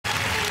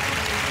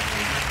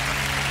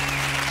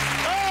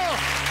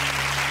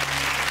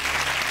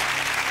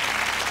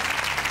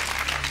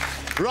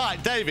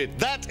Right, David,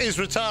 that is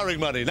retiring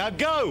money. Now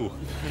go!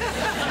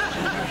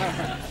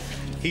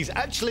 He's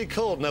actually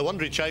called, no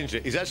wonder he changed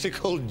it, he's actually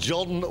called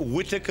John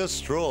Whittaker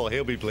Straw.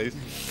 He'll be pleased.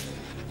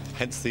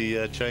 Hence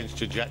the change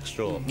to Jack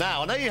Straw.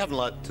 Now, I know you haven't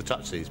liked to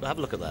touch these, but have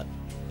a look at that.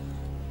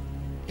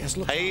 Yes,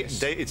 look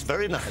nice. It's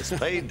very nice.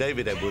 Pay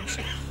David Edwards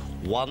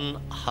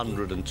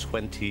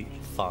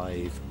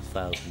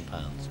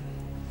 £125,000.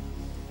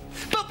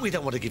 But we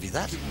don't want to give you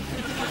that.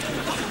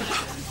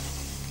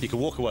 You can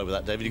walk away with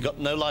that, David. You've got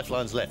no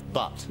lifelines left,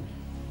 but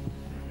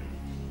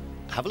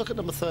have a look at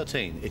number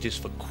 13. It is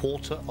for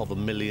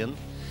 £250,000.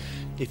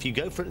 If you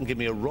go for it and give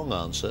me a wrong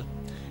answer,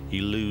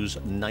 you lose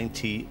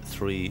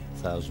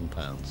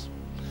 £93,000.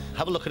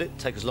 Have a look at it.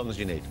 Take as long as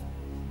you need.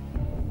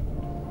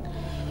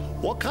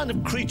 What kind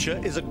of creature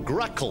is a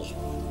grackle?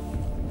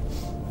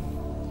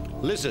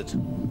 Lizard,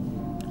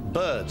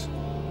 bird,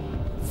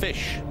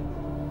 fish,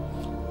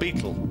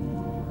 beetle.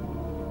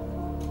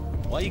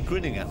 Why are you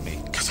grinning at me?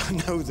 Because I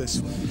know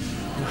this one.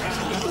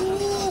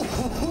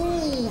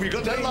 Ooh, you've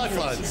got no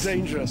lifelines.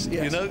 Dangerous,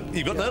 yes. You know,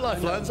 you've got no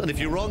lifelines, and if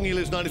you're wrong, you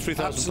lose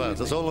 £93,000.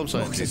 That's all I'm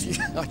saying.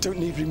 I don't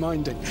need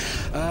reminding.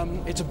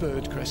 It's a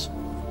bird, Chris.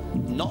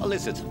 Not a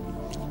lizard.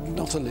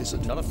 Not a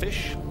lizard. Not a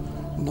fish.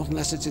 Not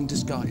unless it's in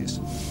disguise.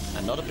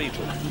 And not a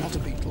beetle. Not a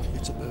beetle.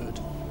 It's a bird.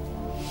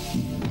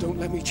 Don't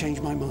let me change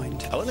my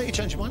mind. I won't let you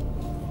change your mind.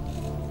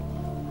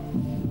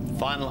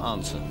 Final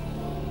answer.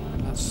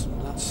 That's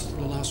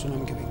the last one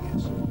I'm giving,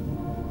 yes.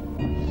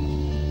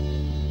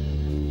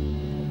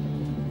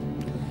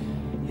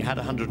 You had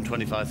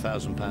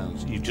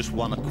 £125,000. You've just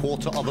won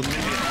 £250,000.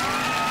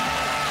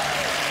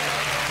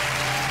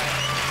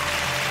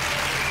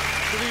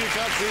 You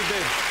can't see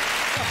this.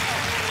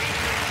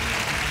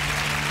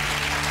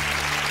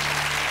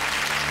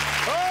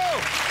 Oh!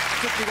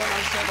 Particularly when I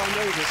said I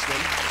know this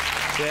one.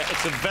 Yeah,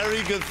 it's a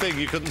very good thing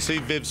you couldn't see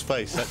Viv's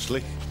face,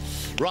 actually.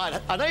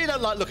 Right, I know you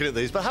don't like looking at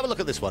these, but have a look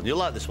at this one. You'll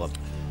like this one.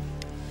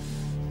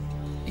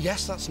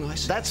 Yes, that's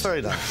nice. That's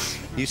very nice.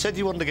 You said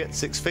you wanted to get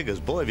 6 figures.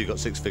 Boy, have you got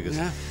 6 figures.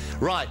 Yeah.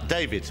 Right,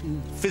 David,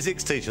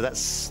 physics teacher.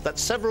 That's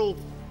several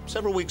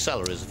weeks'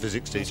 salary as a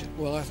physics teacher.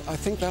 Well, I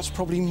think that's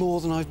probably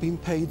more than I've been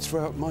paid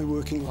throughout my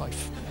working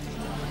life.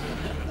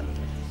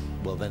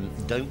 Well, then,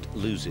 don't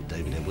lose it,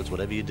 David Edwards,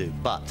 whatever you do.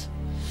 But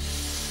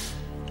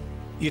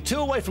you're 2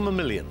 away from £1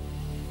 million.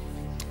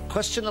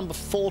 Question number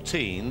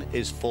 14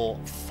 is for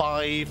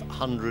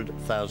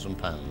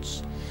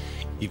 £500,000.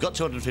 You've got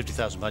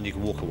 £250,000, you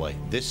can walk away.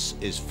 This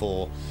is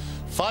for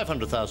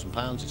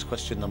 £500,000. It's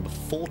question number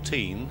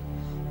 14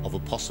 of a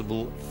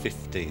possible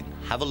 15.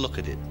 Have a look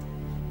at it.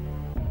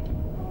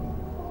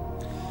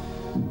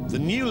 The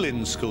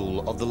Newlyn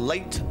School of the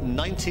late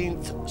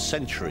 19th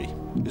century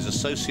is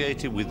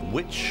associated with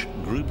which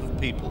group of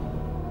people?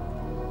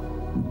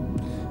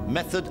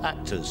 Method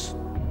actors,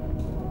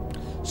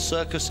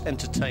 circus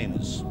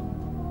entertainers,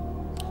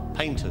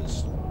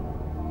 painters,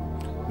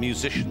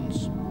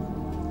 musicians.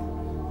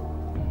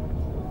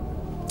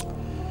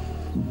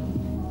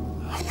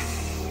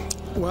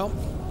 Well,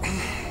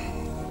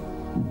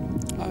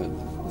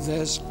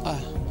 there's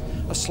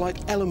a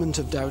slight element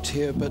of doubt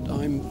here, but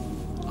I'm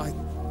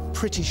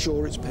pretty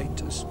sure it's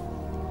painters.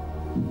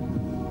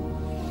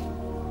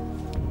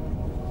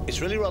 It's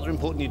really rather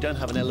important you don't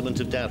have an element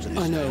of doubt in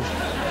this. I know.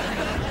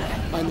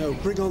 I know.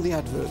 Bring on the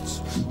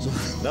adverts.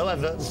 No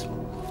adverts.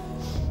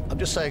 I'm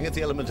just saying, if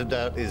the element of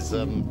doubt is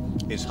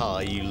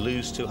high, you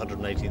lose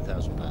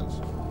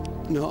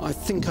 £218,000. No, I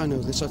think I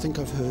know this. I think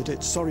I've heard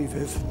it. Sorry,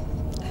 Viv.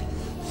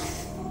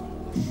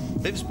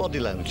 Viv's body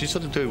language, she's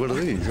sort of doing one of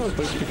these. It's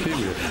very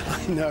peculiar.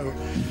 I know.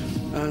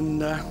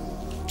 And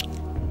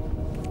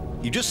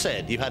you just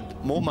said you had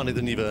more money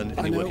than you've earned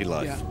in your working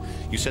life. Yeah.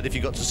 You said if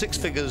you got to 6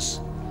 figures,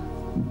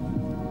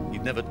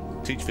 you'd never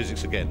teach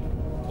physics again,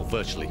 or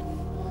virtually. Do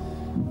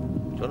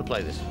you want to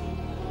play this?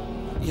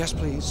 Yes,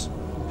 please.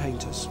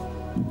 Painters.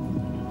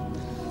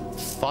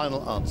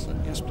 Final answer.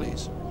 Yes,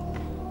 please.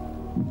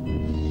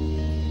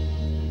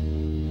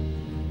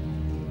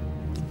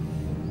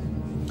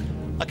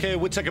 OK,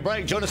 we'll take a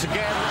break. Join us again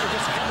in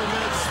just a couple of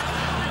minutes.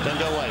 Don't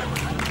go away.